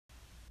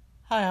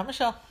Hi, I'm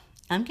Michelle.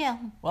 I'm Gail.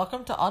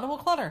 Welcome to Audible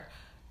Clutter.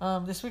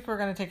 This week we're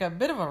going to take a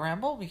bit of a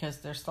ramble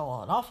because there's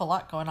still an awful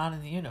lot going on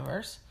in the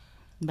universe.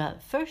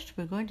 But first,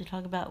 we're going to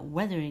talk about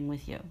Weathering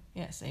with You.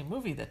 Yes, a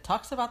movie that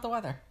talks about the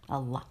weather. A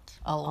lot.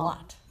 A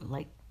lot.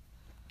 Like,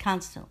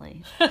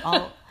 constantly.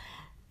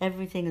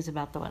 Everything is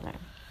about the weather.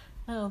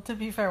 Well, to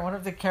be fair, one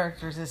of the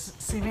characters is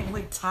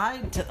seemingly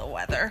tied to the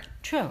weather.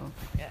 True.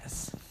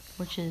 Yes.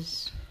 Which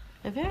is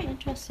a very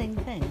interesting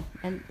thing.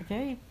 And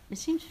it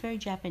seems very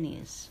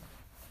Japanese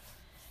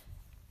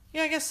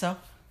Yeah, I guess so.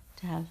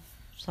 to have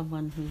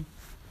someone who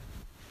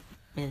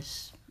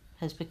has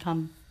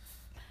become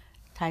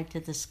tied to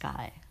the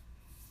sky.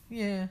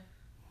 Yeah.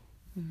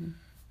 Mm-hmm.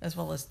 As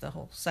well as the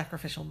whole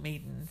sacrificial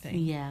maiden thing.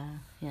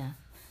 Yeah.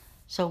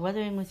 So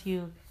Weathering with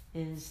You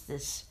is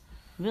this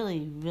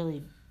really,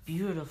 really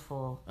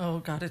beautiful Oh,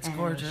 God, it's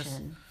gorgeous.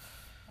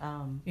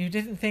 animation. You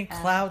didn't think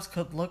clouds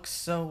could look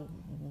so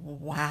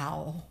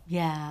wow.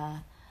 Yeah.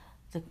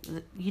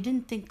 You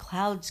didn't think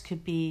clouds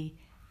could be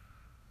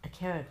a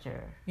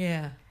character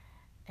Yeah.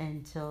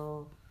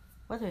 until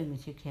Weathering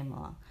with You came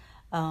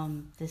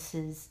along. This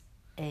is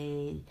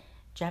a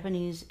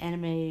Japanese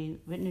anime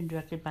written and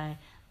directed by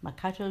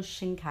Makoto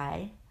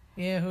Shinkai.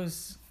 Yeah,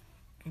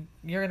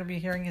 you're going to be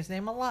hearing his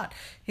name a lot.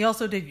 He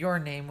also did Your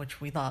Name, which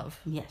we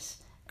love.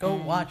 Yes. Go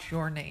And watch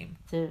Your Name.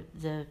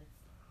 The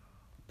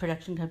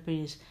production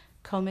company is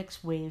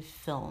Comics Wave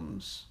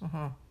Films.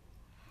 Uh-huh.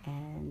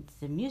 And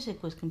the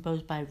music was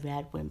composed by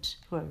Rad Wimps,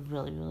 who are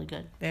really, really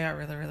good. They are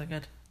really, really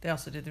good. They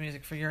also did the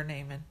music for Your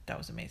Name, and that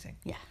was amazing.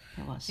 Yeah,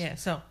 it was. Yeah,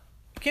 so,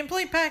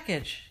 complete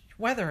package.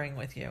 Weathering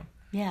with You.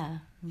 Yeah,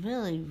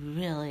 really,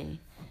 really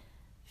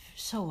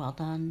so well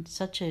done.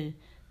 Such an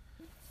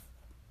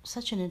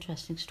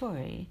interesting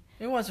story.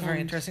 It was a very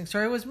interesting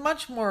story. It was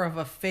much more of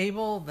a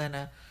fable than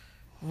a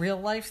real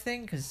life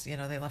thing, because,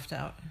 they left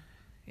out.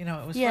 It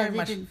was very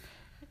much...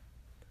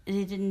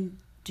 They didn't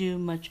do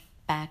much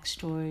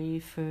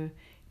backstory for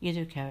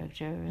either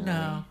character, really.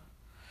 No.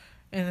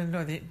 And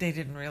no, they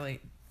didn't really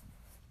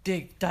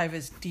dive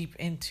as deep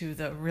into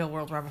the real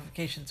world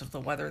ramifications of the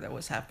weather that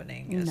was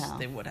happening as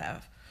they would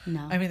have.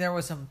 No. I mean, there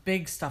was some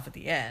big stuff at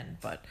the end,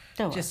 but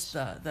There just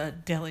the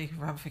daily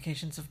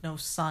ramifications of no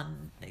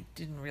sun, they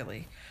didn't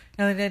really...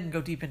 they didn't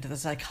go deep into the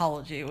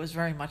psychology. It was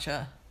very much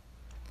an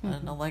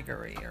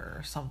allegory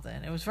or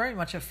something. It was very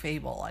much a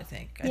fable, I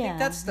think. I think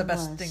that's the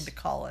best thing to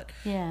call it.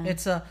 Yeah.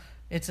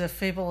 It's a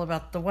fable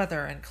about the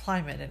weather and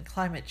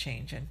climate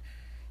change and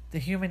the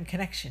human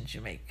connections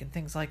you make and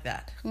things like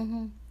that.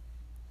 Mm-hmm.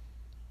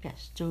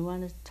 Yes. Do we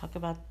want to talk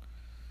about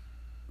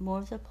more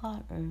of the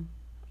plot, or...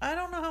 I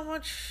don't know how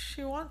much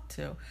you want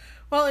to.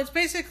 Well, it's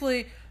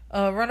basically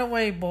a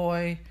runaway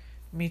boy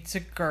meets a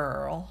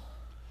girl,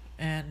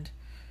 and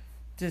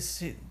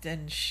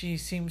she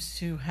seems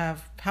to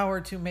have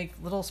power to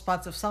make little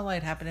spots of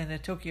sunlight happen in a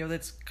Tokyo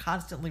that's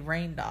constantly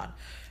rained on.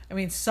 I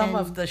mean, some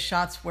of the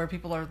shots where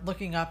people are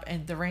looking up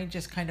and the rain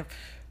just kind of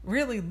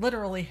really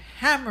literally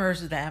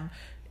hammers them.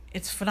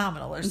 It's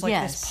phenomenal. There's like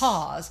this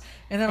pause,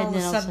 and then all of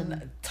a sudden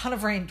a ton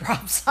of rain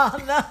drops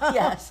on them.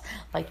 Yes,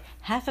 like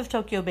half of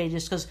Tokyo Bay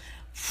just goes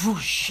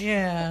whoosh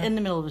in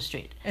the middle of the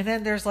street. And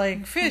then there's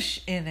like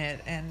fish in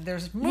it, and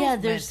there's movement. Yeah,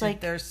 there's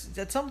like... There's,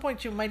 at some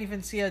point you might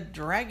even see a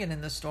dragon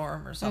in the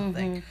storm or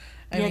something.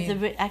 I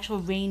mean, the actual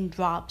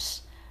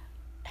raindrops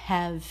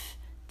have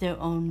their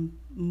own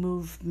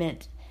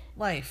movement.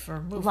 Life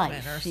or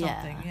movement or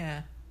something,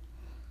 yeah.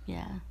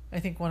 I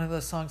think one of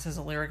those songs has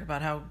a lyric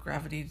about how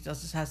gravity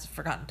has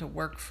forgotten to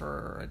work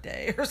for a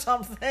day or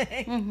something.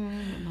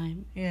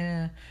 Mm-hmm.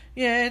 Yeah,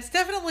 it's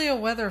definitely a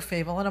weather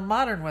fable and a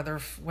modern weather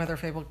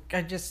fable.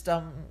 I just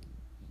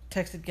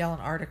texted Gail an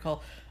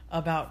article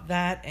about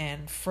that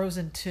and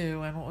Frozen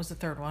 2, and what was the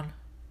third one?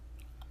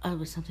 It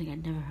was something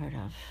I'd never heard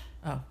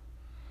of.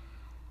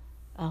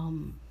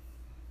 Oh.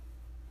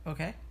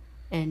 Okay.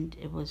 And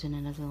it was in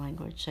another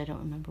language, so I don't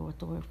remember what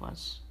the word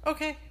was.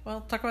 Okay,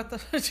 well, talk about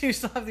do you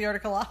still have the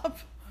article up?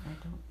 I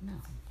don't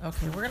know.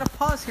 Okay, we're going to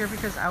pause here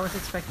because I was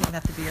expecting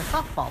that to be a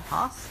softball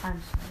toss.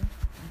 I'm sorry.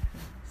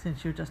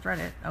 Since you just read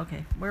it.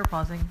 Okay, we're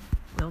pausing.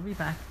 We'll be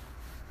back.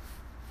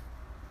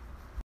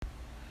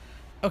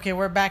 Okay,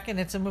 we're back, and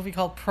it's a movie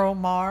called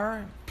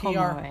Promare.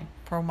 Promare.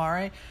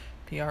 Promare,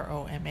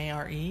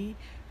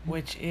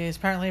 which is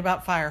apparently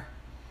about fire.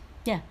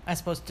 Yeah. As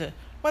opposed to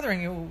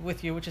Weathering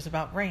with You, which is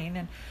about rain,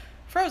 and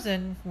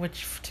Frozen,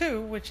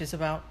 which is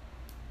about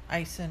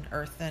ice and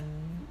earth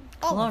and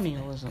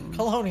colonialism,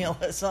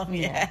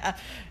 yeah.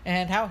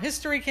 And how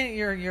history can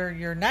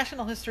your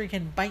national history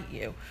can bite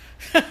you.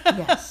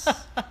 Yes.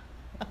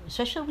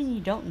 Especially when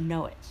you don't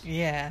know it.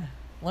 Yeah.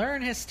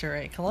 Learn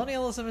history.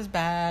 Colonialism is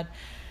bad.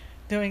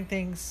 Doing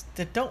things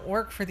that don't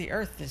work for the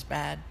earth is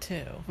bad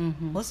too.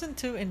 Mm-hmm. Listen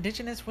to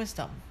indigenous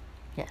wisdom.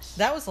 Yes.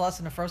 That was the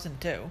lesson of Frozen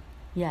 2.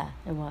 Yeah,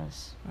 it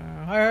was.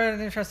 I heard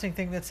an interesting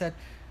thing that said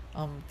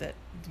that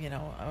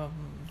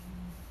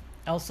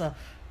Elsa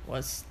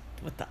was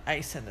with the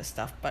ice and the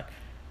stuff, but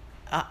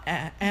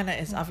Anna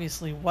is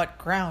obviously what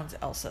grounds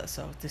Elsa,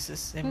 so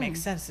it makes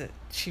sense that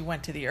she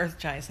went to the Earth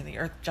Giants and the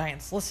Earth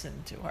Giants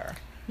listened to her.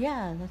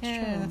 Yeah, that's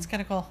true. That's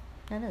kind of cool.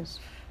 that is.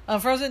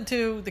 Frozen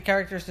 2, the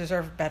characters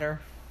deserve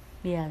better.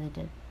 Yeah, they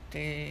did.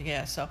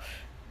 So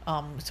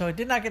it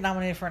did not get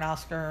nominated for an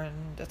Oscar, and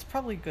that's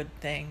probably a good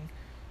thing.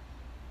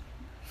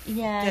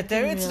 Yeah,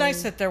 it's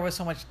nice that there was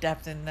so much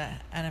depth in the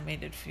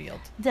animated field.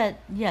 That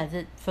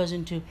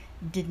Frozen 2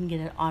 didn't get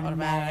an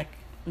automatic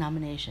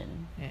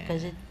nomination,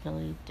 because it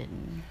really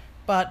didn't.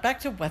 But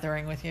back to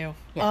Weathering with You.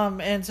 Yeah.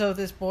 And so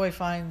this boy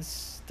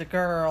finds the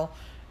girl,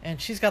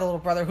 and she's got a little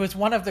brother who's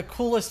one of the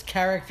coolest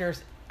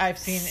characters I've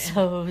seen.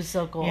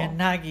 So cool. Yeah,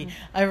 Nagi.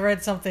 I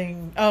read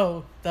something.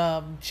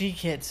 The G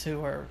Kids,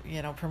 who are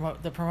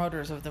the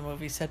promoters of the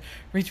movie, said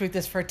retweet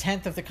this for a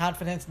 10th of the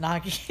confidence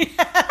Nagi.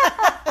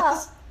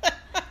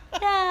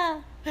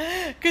 Yeah.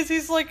 Because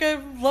he's like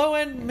a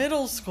low-end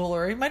middle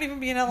schooler. He might even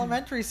be in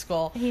elementary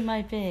school. He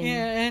might be.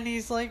 Yeah, and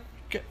he's like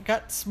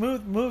got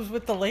smooth moves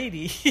with the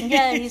lady.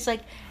 Yeah, he's like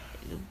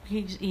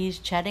he's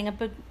chatting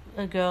up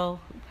a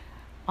girl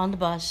on the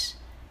bus,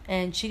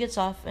 and she gets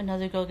off.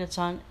 Another girl gets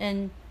on,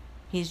 and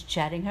he's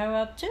chatting her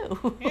up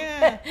too.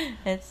 Yeah.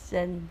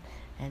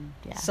 And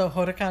yeah. So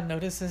Hodokan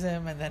notices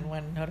him, and then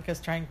when Hodoka's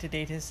trying to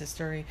date his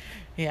sister,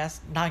 he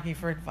asks Nagi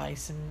for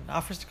advice and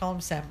offers to call him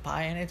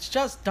senpai, and it's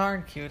just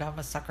darn cute. I'm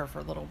a sucker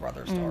for little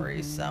brother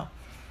stories, so.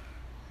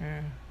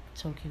 Yeah.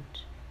 So cute.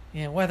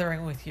 Yeah,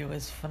 Weathering with You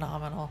is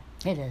phenomenal.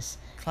 It is.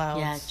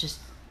 Clouds. Yeah, just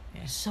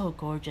so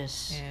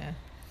gorgeous. Yeah.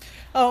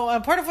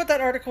 Part of what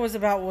that article was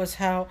about was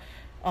how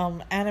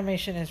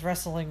animation is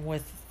wrestling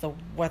with the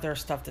weather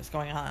stuff that's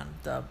going on,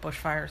 the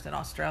bushfires in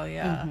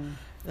Australia,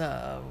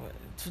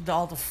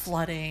 all the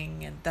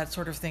flooding and that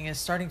sort of thing is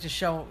starting to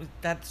show.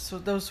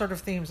 Those sort of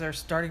themes are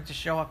starting to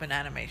show up in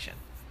animation.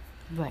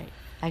 Right.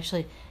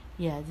 Actually,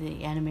 yeah,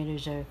 the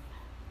animators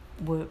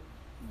were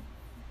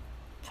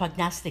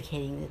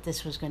prognosticating that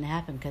this was going to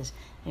happen, because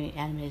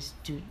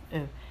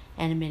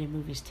animated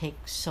movies take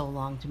so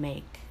long to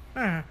make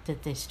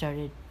that they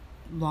started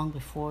long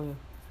before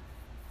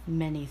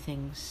many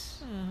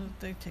things.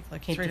 They take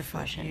like 3 to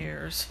 5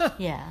 years.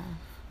 Yeah.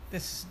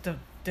 The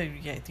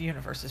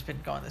universe has been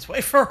going this way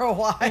for a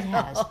while. It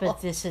has,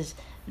 but this is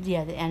the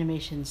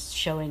animations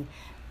showing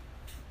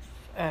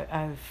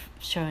are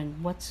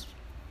showing what's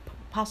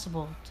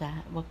possible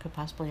what could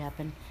possibly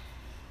happen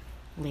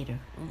later.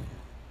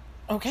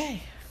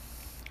 Okay.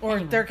 Or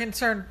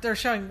anyway. They're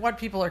showing what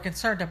people are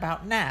concerned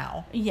about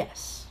now.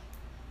 Yes.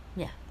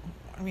 Yeah.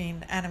 I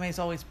mean, anime's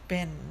always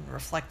been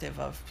reflective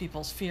of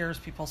people's fears,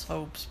 people's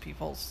hopes,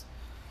 people's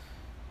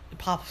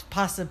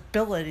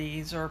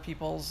possibilities, or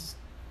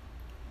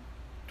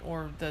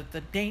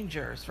the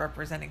dangers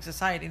representing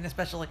society, and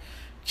especially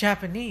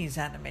Japanese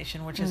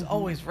animation, which has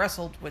always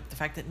wrestled with the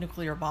fact that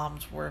nuclear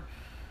bombs were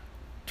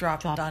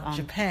dropped on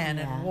Japan,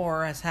 and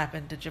war has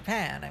happened to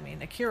Japan. I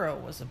mean, Akira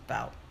was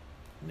about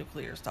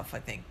nuclear stuff, I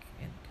think.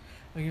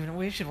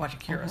 We should watch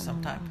Akira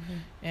sometime.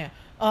 Yeah.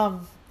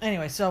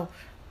 Anyway, so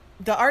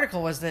the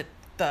article was that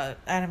the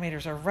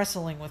animators are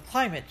wrestling with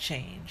climate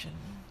change, and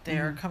they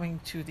are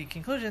coming to the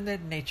conclusion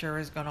that nature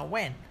is going to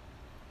win.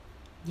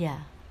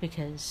 Yeah,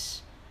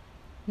 because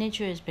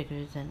nature is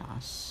bigger than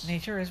us.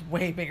 Nature is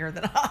way bigger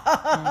than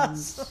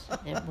us.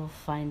 And it will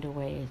find a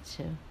way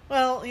to.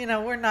 Well,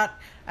 we're not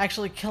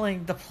actually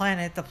killing the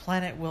planet. The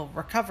planet will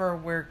recover.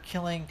 We're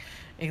killing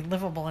a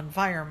livable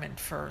environment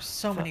for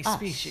many us.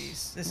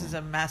 Species. This is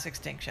a mass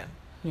extinction.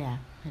 Yeah,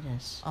 it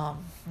is.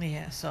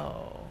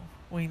 So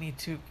we need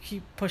to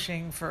keep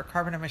pushing for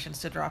carbon emissions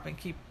to drop, and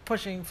keep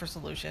pushing for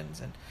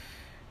solutions, and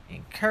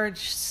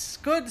encourage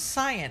good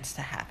science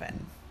to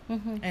happen.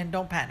 And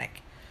don't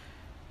panic.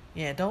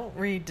 Yeah, don't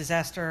read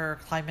disaster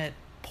climate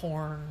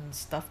porn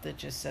stuff that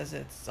just says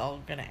it's all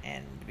going to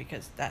end,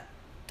 because that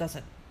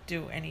doesn't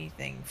do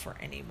anything for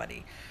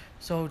anybody.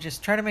 So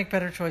just try to make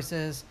better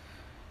choices.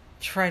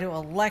 Try to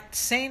elect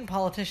sane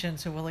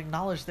politicians who will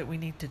acknowledge that we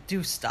need to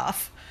do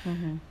stuff.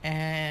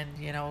 And,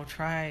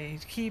 try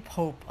to keep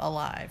hope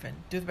alive and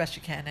do the best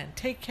you can and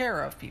take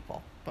care of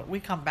people. But we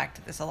come back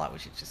to this a lot. We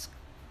should just...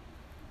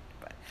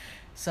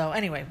 So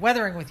anyway,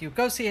 Weathering with You.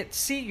 Go see it.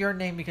 See Your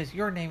Name, because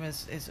Your Name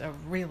is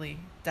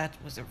that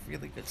was a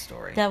really good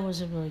story. That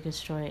was a really good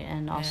story.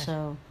 And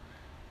also,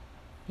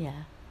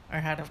 I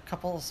had a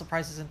couple of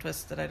surprises and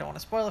twists that I don't want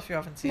to spoil if you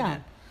haven't seen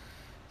it.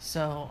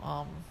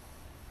 So,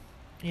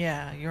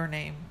 Your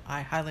Name,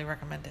 I highly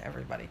recommend to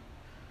everybody.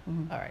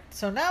 All right.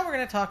 So now we're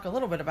going to talk a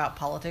little bit about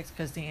politics,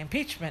 because the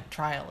impeachment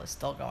trial is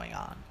still going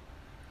on.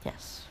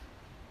 Yes.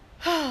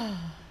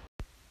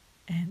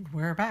 And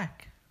we're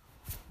back.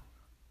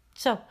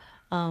 So,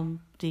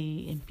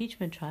 the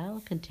impeachment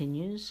trial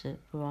continues.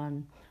 We're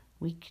on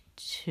week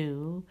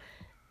 2.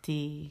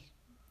 The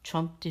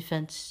Trump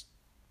defense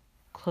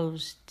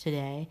closed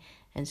today,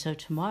 and so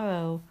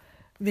tomorrow...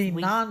 The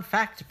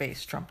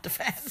non-fact-based Trump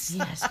defense.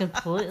 Yes,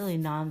 completely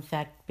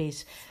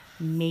non-fact-based,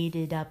 made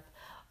it up.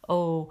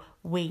 Oh,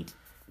 wait,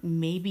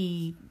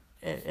 maybe...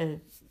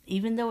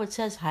 even though it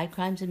says high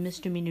crimes and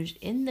misdemeanors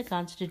in the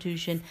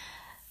Constitution,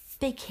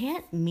 they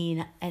can't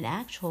mean an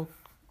actual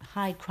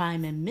high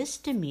crime and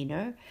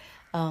misdemeanor.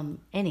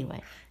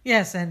 Anyway.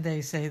 Yes, and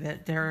they say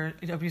that their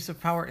abuse of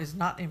power is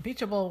not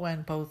impeachable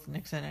when both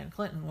Nixon and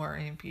Clinton were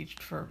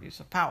impeached for abuse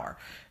of power.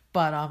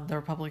 But the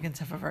Republicans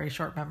have a very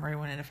short memory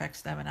when it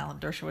affects them, and Alan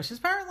Dershowitz has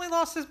apparently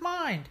lost his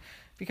mind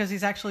because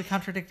he's actually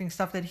contradicting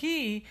stuff that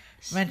he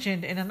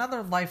mentioned in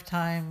another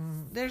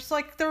lifetime. There's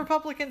like the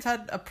Republicans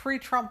had a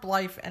pre-Trump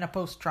life and a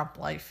post-Trump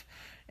life,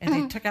 and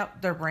they took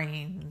out their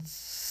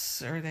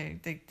brains, or they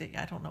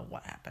I don't know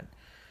what happened.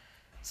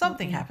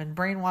 Something happened.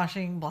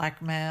 Brainwashing,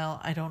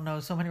 blackmail. I don't know.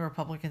 So many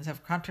Republicans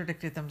have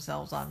contradicted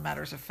themselves on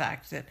matters of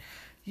fact that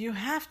you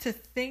have to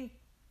think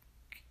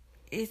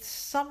it's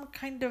some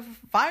kind of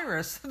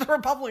virus the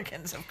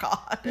Republicans have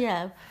caught.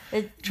 Yeah.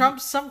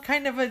 Trump's some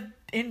kind of an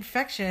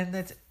infection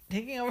that's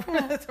taking over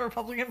the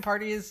Republican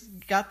Party has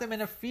got them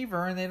in a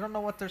fever and they don't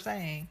know what they're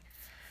saying.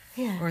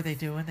 Yeah. Or they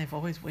do, and they've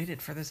always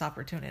waited for this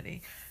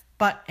opportunity.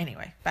 But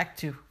anyway, back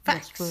to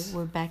facts. Yes,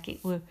 we're back.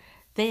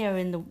 They are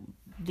in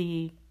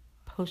the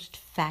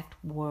post-fact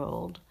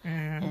world,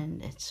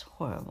 and it's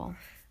horrible.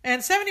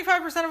 And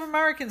 75% of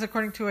Americans,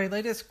 according to a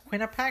latest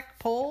Quinnipiac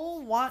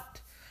poll,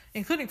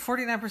 including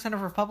 49%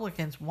 of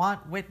Republicans,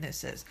 want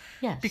witnesses.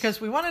 Yes.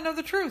 Because we want to know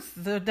the truth.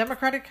 The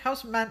Democratic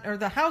House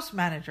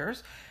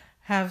managers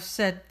have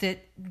said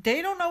that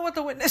they don't know what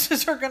the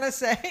witnesses are going to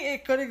say.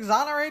 It could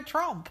exonerate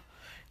Trump.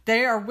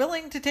 They are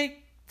willing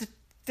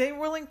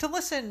to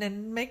listen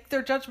and make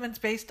their judgments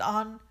based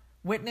on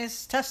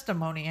witness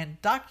testimony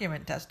and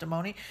document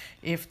testimony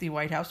if the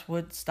White House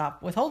would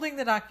stop withholding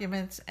the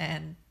documents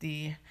and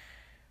the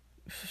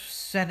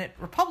Senate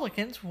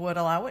Republicans would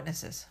allow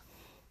witnesses.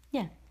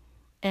 Yeah.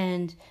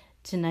 And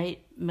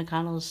tonight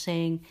McConnell is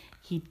saying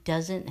he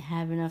doesn't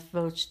have enough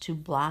votes to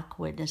block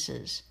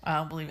witnesses. I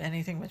don't believe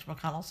anything Mitch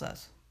McConnell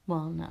says.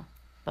 Well, no.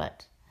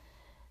 But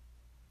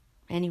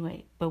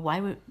anyway,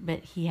 but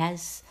he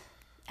has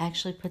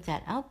actually put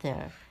that out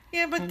there.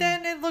 Yeah, but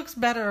then it looks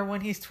better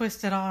when he's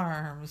twisted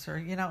arms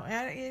or,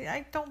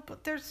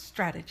 but there's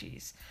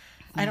strategies.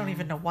 I don't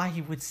even know why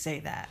he would say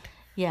that.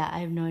 Yeah,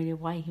 I have no idea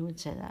why he would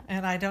say that.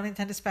 And I don't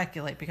intend to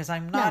speculate because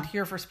I'm not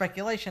here for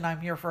speculation.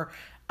 I'm here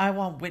I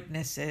want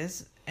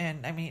witnesses.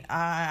 And I mean,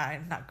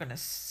 I'm not going to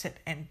sit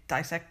and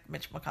dissect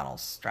Mitch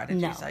McConnell's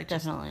strategies. No, I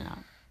just definitely not.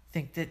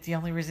 think that the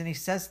only reason he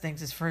says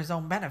things is for his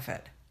own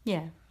benefit.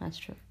 Yeah, that's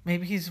true.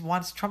 Maybe he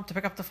wants Trump to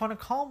pick up the phone and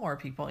call more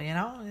people,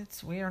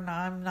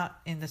 I'm not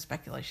in the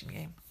speculation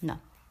game. No.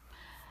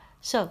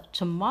 So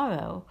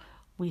tomorrow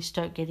we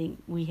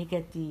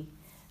get the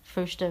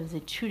first of the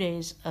 2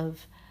 days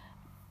of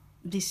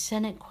the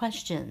Senate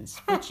questions,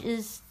 which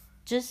is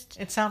just...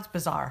 It sounds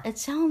bizarre. It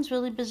sounds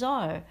really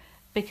bizarre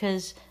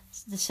because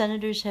the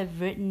senators have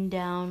written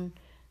down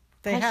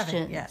questions. They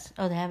haven't yet.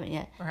 Oh, they haven't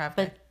yet. Or have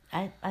they?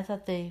 But I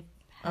thought they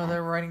had. Oh,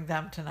 they're writing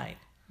them tonight.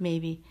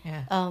 Maybe.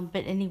 Yeah.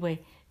 But anyway,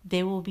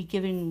 they will be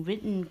giving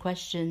written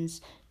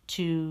questions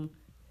to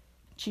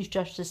Chief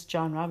Justice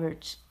John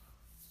Roberts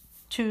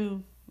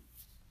to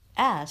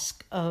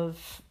ask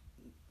of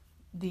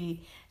the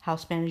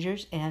House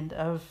managers and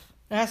of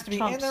It has to be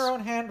Trump's. in their own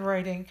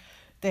handwriting.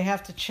 They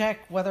have to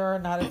check whether or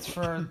not it's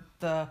for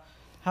the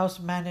House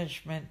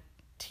management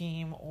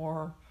team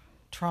or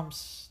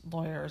Trump's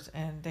lawyers,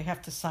 and they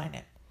have to sign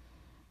it.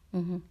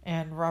 Mm-hmm.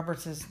 And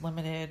Roberts has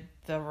limited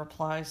the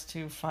replies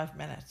to 5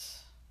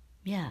 minutes.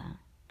 Yeah.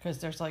 Because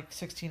there's like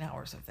 16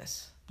 hours of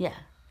this. Yeah.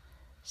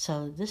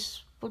 So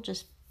this will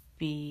just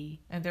be...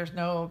 And there's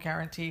no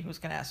guarantee who's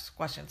going to ask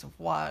questions of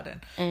what.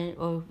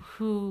 Or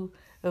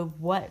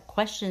what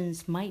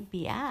questions might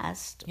be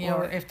asked.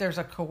 Or if there's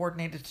a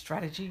coordinated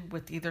strategy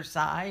with either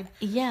side.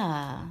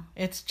 Yeah.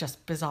 It's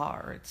just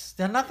bizarre.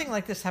 Nothing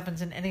like this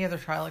happens in any other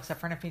trial except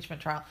for an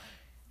impeachment trial.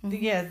 Mm-hmm.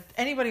 Yeah,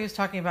 anybody who's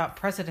talking about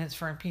precedents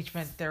for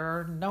impeachment, there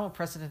are no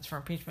precedents for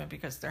impeachment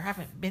because there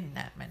haven't been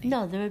that many.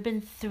 No, there have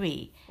been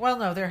 3. Well,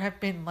 no, there have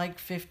been like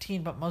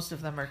 15, but most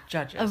of them are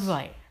judges.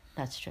 Right,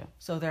 that's true.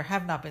 So there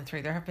have not been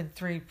 3. There have been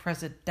 3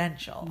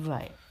 presidential.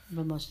 Right,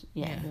 but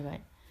you're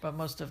right. But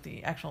most of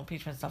the actual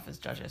impeachment stuff is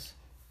judges.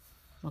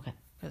 Okay.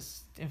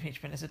 Because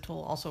impeachment is a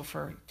tool also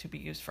to be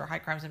used for high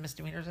crimes and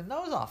misdemeanors in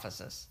those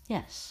offices.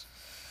 Yes.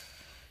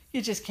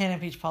 You just can't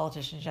impeach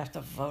politicians. You have to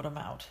vote them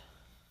out.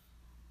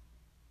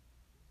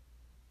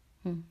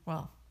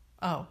 Well,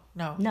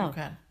 no, you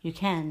can. You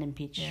can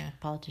impeach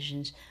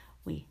politicians.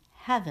 We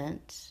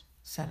haven't.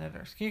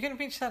 Senators. You can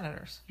impeach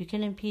senators. You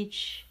can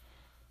impeach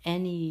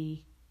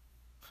any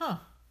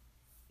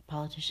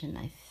politician,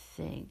 I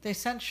think. They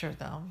censure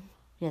them.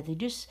 Yeah,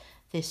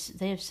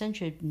 they have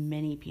censured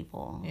many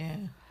people. Yeah.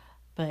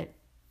 But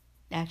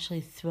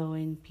actually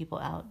throwing people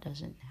out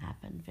doesn't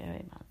happen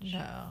very much.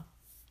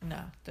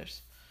 No.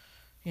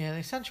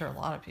 They censure a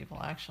lot of people,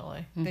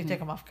 actually. Mm-hmm. They take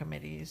them off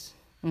committees.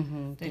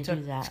 Mm-hmm. They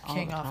took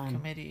King off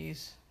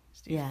committees.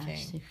 Steve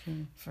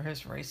King. For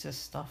his racist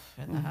stuff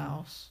in the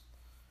House.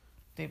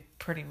 They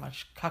pretty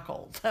much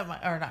cuckolded them,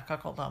 or not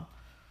cuckolded them.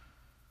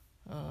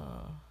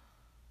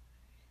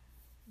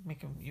 Make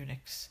them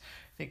eunuchs.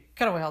 They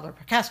cut away all their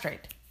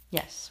castrate.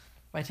 Yes.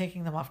 By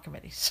taking them off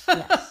committees.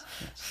 Yes.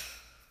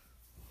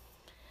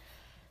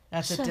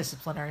 That's a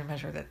disciplinary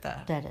measure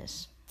that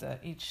is.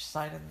 each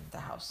side in the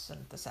House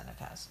and the Senate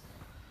has.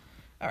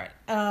 All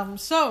right.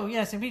 So,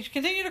 yes, impeach.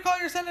 Continue to call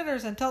your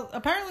senators and tell...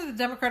 Apparently, the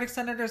Democratic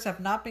senators have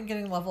not been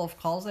getting the level of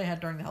calls they had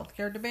during the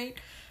healthcare debate.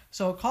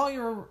 So, call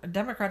your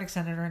Democratic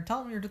senator and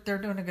tell them they're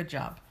doing a good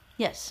job.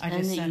 Yes,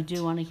 you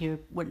do want to hear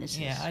witnesses.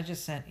 Yeah, I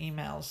just sent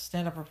emails.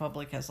 Stand Up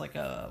Republic has like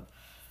a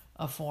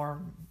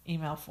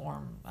email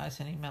form. I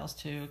sent emails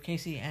to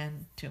Casey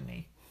and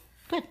Toomey.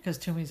 Good. Because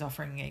Toomey's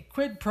offering a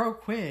quid pro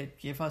quid.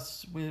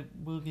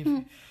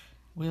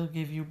 We'll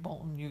give you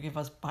Bolton, you give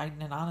us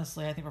Biden, and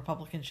honestly, I think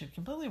Republicans should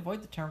completely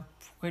avoid the term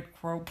quid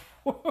pro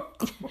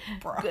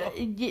pro.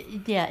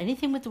 Yeah,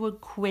 anything with the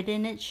word quid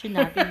in it should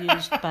not be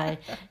used by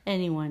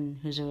anyone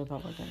who's a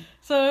Republican.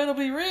 So it'll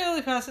be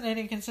really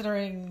fascinating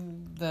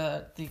considering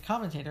the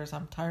commentators.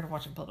 I'm tired of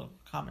watching political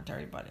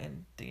commentary, but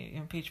the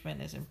impeachment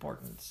is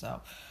important.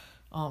 So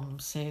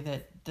say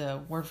that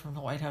the word from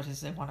the White House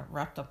is they want it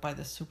wrapped up by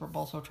the Super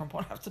Bowl so Trump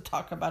won't have to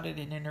talk about it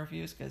in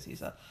interviews because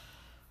he's a...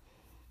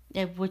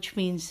 Yeah, which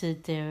means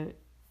that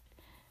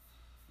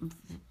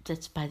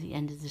that's by the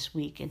end of this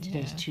week, and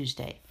today's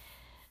Tuesday.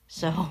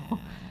 So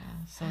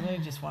so they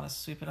just want to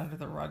sweep it under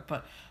the rug.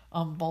 But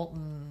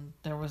Bolton,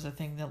 there was a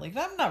thing that leaked.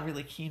 I'm not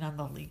really keen on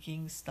the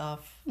leaking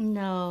stuff.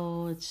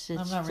 No, it's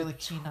I'm not really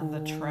keen on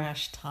the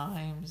trash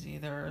times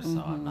either, so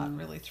I'm not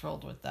really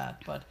thrilled with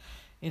that. But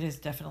it is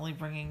definitely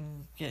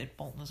get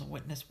Bolton as a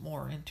witness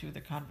more into the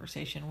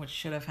conversation, which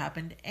should have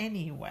happened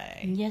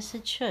anyway. Yes,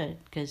 it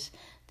should, because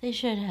they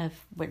should have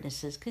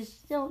witnesses, because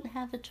you don't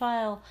have a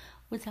trial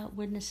without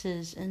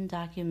witnesses and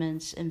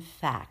documents and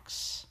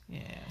facts.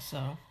 Yeah,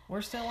 so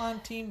we're still on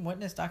team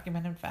witness,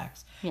 document, and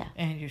facts. Yeah.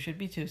 And you should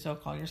be too, so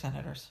call your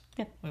senators.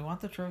 Yep. We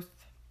want the truth.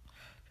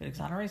 If it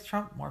exonerates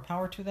Trump, more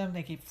power to them.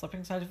 They keep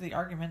flipping sides of the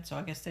argument, so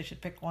I guess they should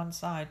pick one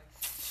side.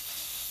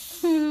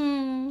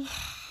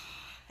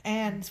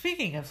 And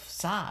speaking of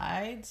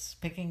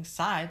picking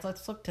sides,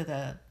 let's flip to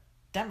the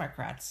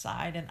Democrats'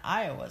 side, and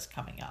Iowa's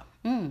coming up.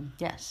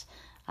 Yes.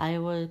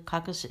 Iowa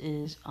caucus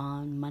is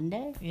on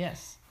Monday.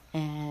 Yes.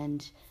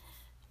 And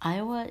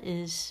Iowa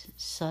is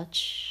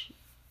such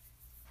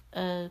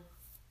a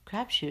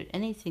crapshoot.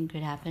 Anything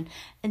could happen.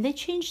 And they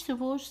changed the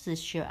rules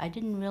this year. I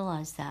didn't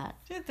realize that.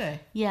 Did they?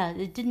 Yeah,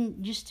 it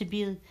didn't used to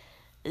be...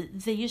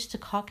 They used to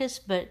caucus,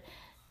 but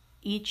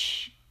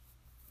each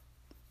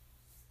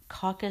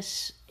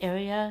caucus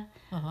area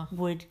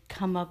would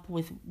come up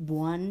with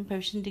one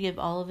person to give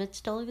all of its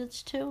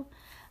delegates to.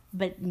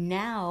 But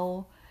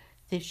now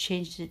they've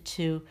changed it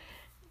to,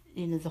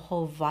 the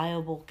whole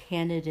viable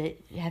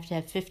candidate. You have to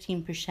have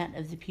 15%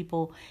 of the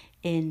people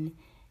in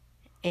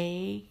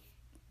a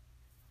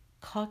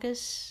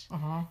caucus.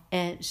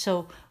 And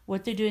so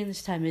what they're doing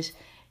this time is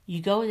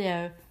you go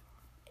there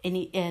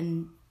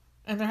and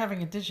they're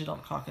having a digital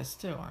caucus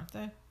too, aren't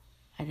they?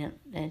 I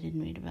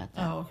didn't read about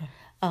that. Oh,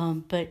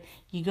 okay. But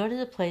you go to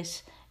the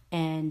place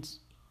and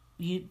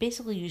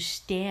you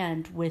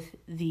stand with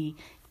the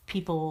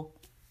people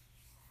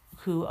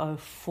who are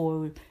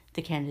for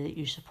the candidate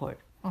you support.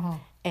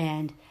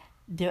 And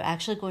they're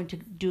actually going to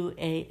do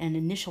an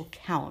initial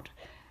count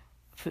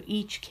for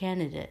each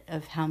candidate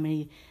of how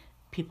many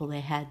people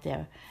they had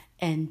there.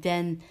 And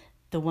then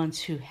the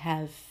ones who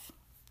have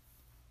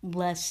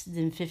less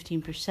than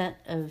 15%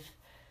 of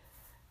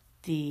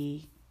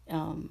the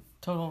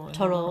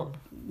total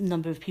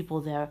number of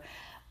people there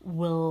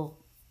will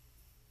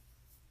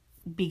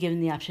be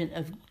given the option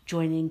of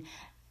joining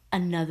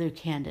another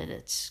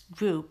candidate's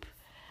group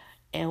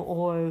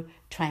or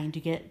trying to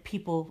get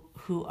people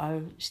who are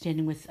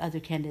standing with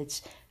other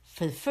candidates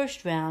for the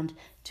first round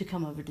to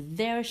come over to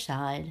their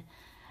side.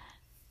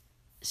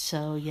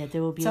 So, yeah,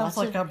 there will be lots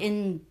of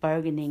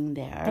bargaining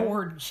there.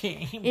 Board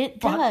game. It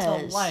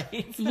does. To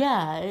life.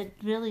 Yeah, it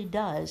really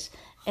does.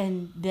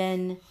 And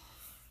then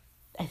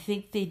I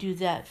think they do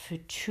that for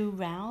 2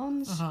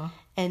 rounds.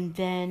 And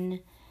then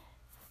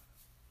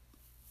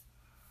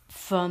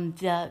from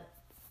the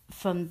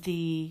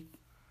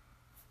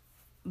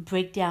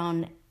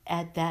breakdown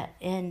at that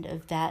end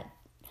of that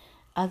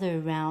other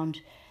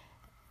round,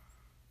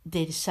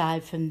 they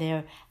decide from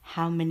there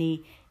how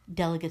many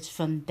delegates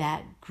from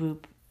that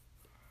group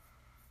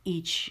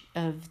each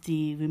of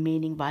the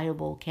remaining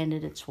viable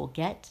candidates will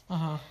get.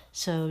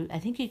 So I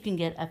think you can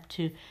get up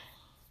to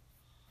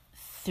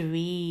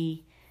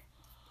 3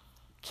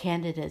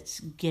 candidates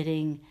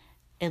getting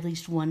at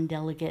least 1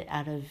 delegate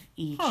out of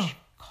each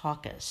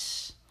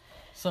caucus.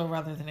 So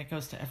rather than it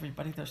goes to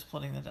everybody, they're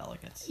splitting the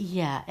delegates.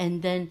 Yeah,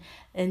 and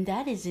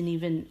that isn't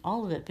even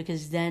all of it,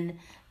 because then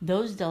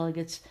those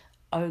delegates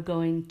are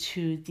going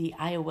to the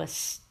Iowa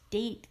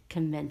State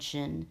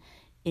Convention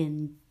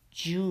in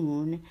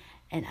June,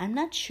 and I'm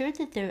not sure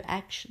that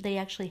they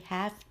actually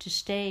have to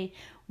stay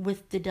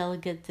with the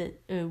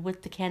delegate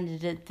with the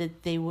candidate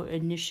that they were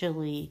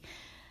initially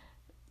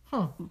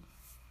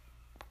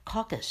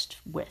caucused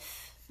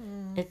with.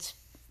 It's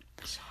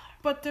bizarre.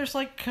 But there's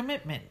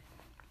commitment.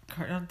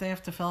 Don't they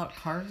have to fill out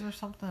cards or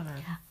something? Or?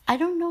 I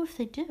don't know if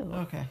they do.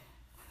 Okay.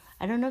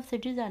 I don't know if they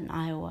do that in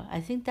Iowa. I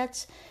think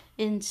that's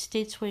in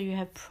states where you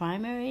have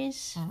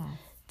primaries.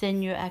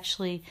 Then you're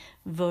actually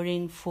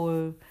voting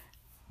for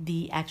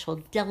the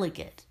actual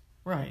delegate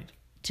Right.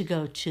 to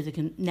go to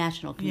the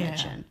national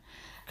convention.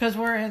 Because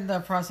we're in the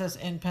process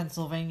in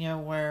Pennsylvania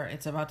where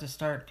it's about to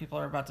start. People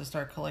are about to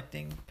start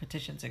collecting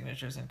petition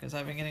signatures. And because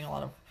I've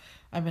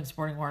been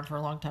supporting Warren for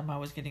a long time. I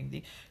was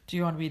getting do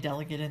you want to be a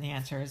delegate? And the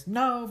answer is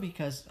no,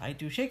 because I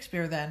do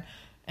Shakespeare then.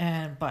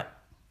 But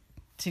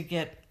to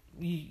get,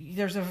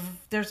 there's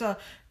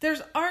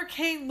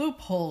arcane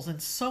loopholes in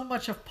so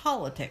much of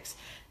politics.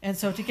 And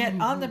so to get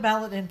on the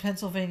ballot in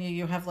Pennsylvania,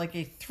 you have like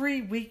a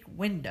 3-week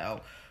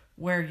window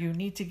where you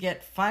need to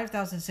get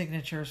 5,000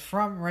 signatures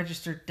from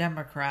registered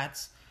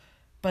Democrats,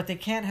 but they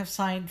can't have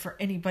signed for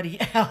anybody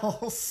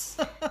else.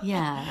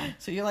 Yeah.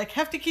 So you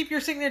have to keep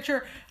your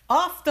signature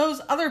off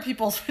those other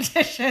people's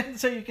petitions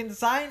so you can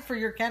sign for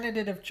your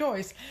candidate of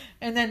choice.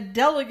 And then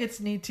delegates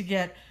need to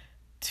get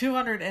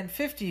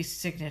 250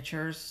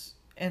 signatures,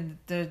 and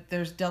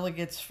there's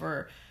delegates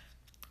for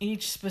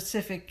each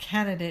specific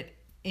candidate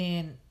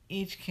in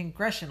each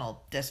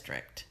congressional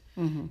district.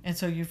 Mm-hmm. And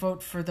so you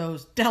vote for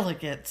those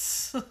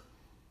delegates.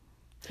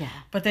 Yeah.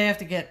 But they have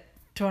to get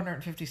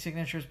 250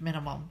 signatures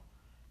minimum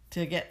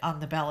to get on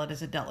the ballot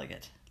as a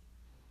delegate.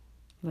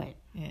 Right.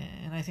 Yeah,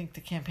 and I think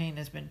the campaign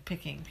has been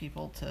picking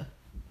people to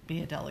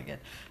be a delegate.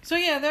 So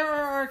yeah, there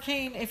are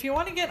arcane. If you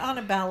want to get on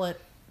a ballot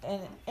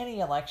in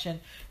any election,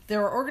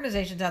 there are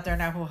organizations out there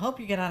now who will help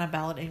you get on a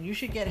ballot, and you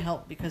should get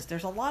help because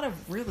there's a lot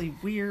of really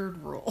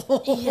weird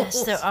rules.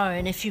 Yes, there are.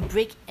 And if you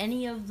break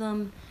any of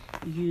them,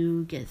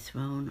 you get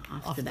thrown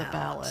off the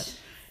ballot.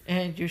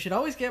 And you should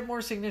always get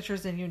more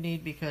signatures than you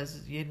need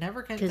because you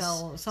never can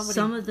tell somebody.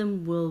 Some of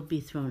them will be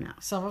thrown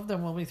out. Some of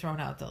them will be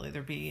thrown out. They'll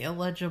either be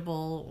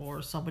illegible,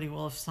 or somebody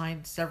will have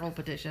signed several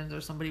petitions,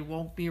 or somebody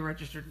won't be a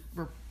registered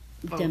voter.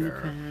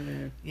 Democrat,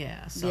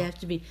 or so you have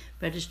to be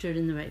registered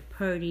in the right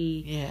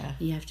party. Yeah,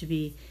 you have to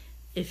be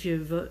if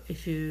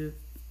you're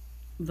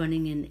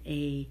running in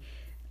a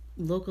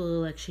local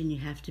election, you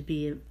have to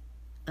be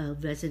a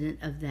resident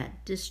of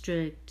that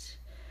district.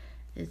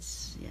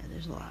 There's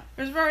a lot.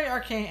 It's very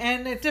arcane,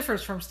 and it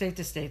differs from state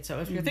to state.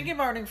 So if you're thinking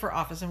about running for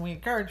office, and we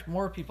encourage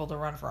more people to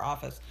run for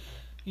office,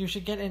 you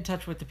should get in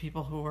touch with the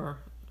people who are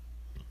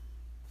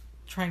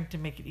trying to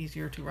make it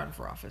easier to run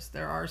for office.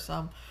 There are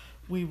some.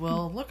 We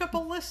will look up a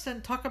list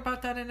and talk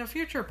about that in a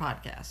future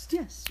podcast.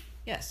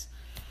 Yes.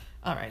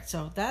 All right,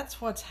 so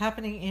that's what's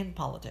happening in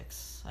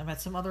politics. I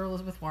met some other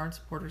Elizabeth Warren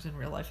supporters in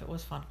real life. It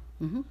was fun.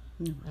 Mm-hmm.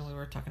 And we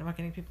were talking about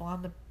getting people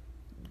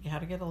how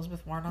to get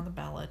Elizabeth Warren on the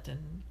ballot,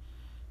 and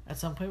at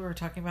some point we were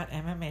talking about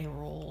MMA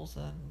rules,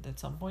 and at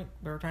some point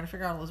we were trying to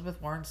figure out Elizabeth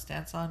Warren's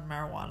stance on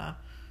marijuana.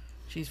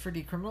 She's for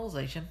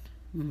decriminalization,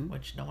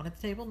 which no one at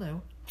the table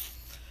knew.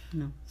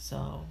 No.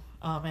 So,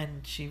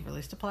 and she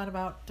released a plan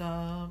about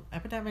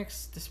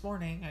epidemics this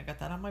morning. I got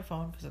that on my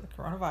phone because of the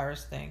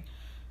coronavirus thing.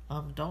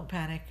 Don't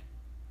panic.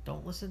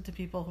 Don't listen to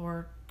people who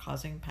are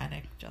causing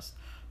panic. Just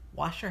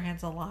wash your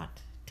hands a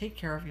lot. Take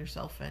care of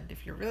yourself. And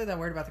if you're really that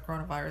worried about the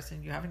coronavirus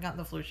and you haven't gotten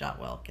the flu shot,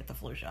 well, get the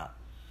flu shot.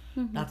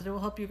 Mm-hmm. Not that it will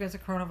help you against the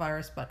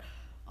coronavirus, but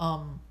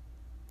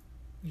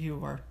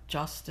you are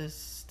just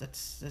as...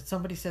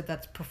 somebody said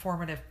that's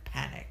performative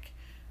panic.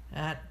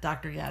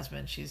 Dr.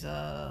 Yasmin, she's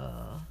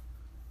a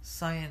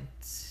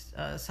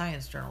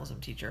science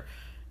journalism teacher,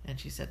 and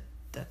she said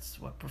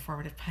that's what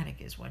performative panic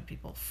is, when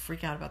people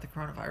freak out about the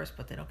coronavirus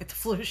but they don't get the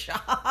flu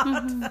shot.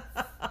 Mm-hmm.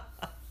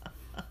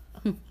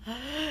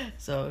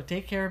 So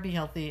take care, be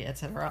healthy,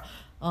 etc.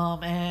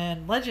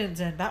 And Legends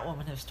and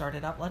Batwoman have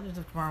started up. Legends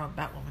of Tomorrow and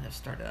Batwoman have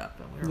started up,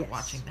 and we were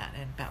watching that,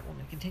 and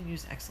Batwoman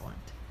continues excellent.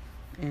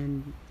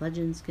 And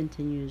Legends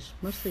continues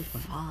mostly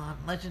fun.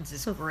 Legends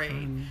is so great.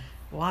 Fun.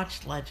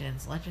 Watch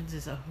Legends. Legends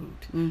is a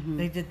hoot. Mm-hmm.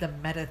 They did the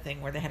meta thing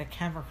where they had a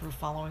camera crew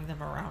following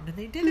them around, and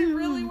they did it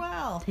really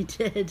well. They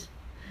did.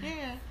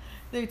 Yeah.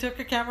 They took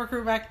a camera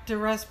crew back to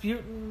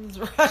Rasputin's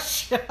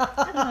Russia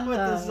with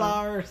the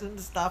czars and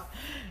stuff.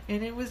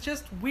 And it was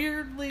just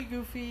weirdly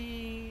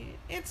goofy.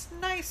 It's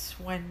nice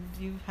when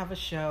you have a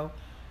show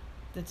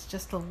that's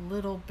just a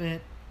little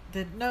bit...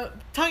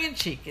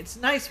 tongue-in-cheek. It's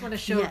nice when a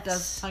show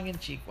does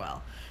tongue-in-cheek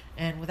well.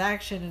 And with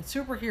action and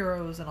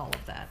superheroes and all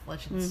of that,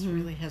 Legends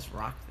really has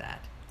rocked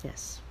that.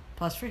 Yes.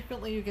 Plus,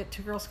 frequently you get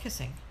two girls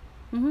kissing.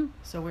 Mm-hmm.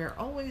 So we're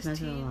always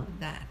team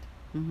that.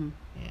 Mm-hmm.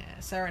 Yeah,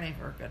 Sarah and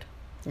Ava are good.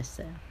 Yes,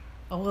 they are.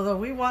 Although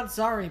we want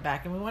Zari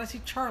back, and we want to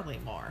see Charlie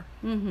more.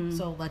 Mm-hmm.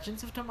 So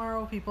Legends of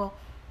Tomorrow, people,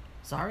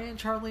 Zari and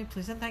Charlie,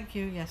 please and thank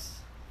you.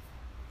 Yes.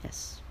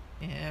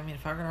 Yeah, I mean,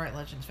 if I were going to write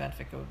Legends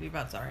fanfic, it would be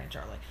about Zari and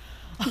Charlie.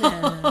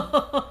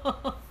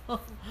 Yeah.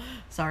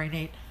 Sorry,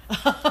 Nate.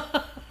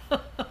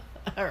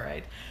 All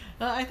right.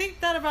 I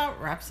think that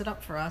about wraps it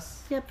up for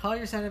us. Yep. Call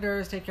your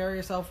senators, take care of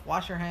yourself,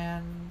 wash your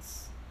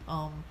hands,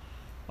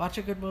 watch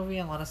a good movie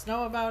and let us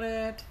know about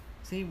it.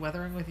 See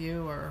Weathering with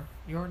You or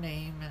Your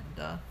Name,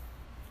 and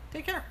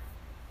take care.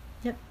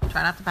 Yep.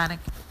 Try not to panic.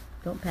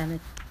 Don't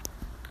panic.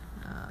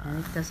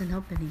 Panic doesn't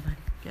help anybody.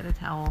 Get a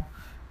towel.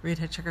 Read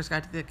Hitchhiker's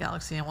Guide to the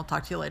Galaxy, and we'll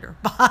talk to you later.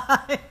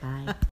 Bye. Bye.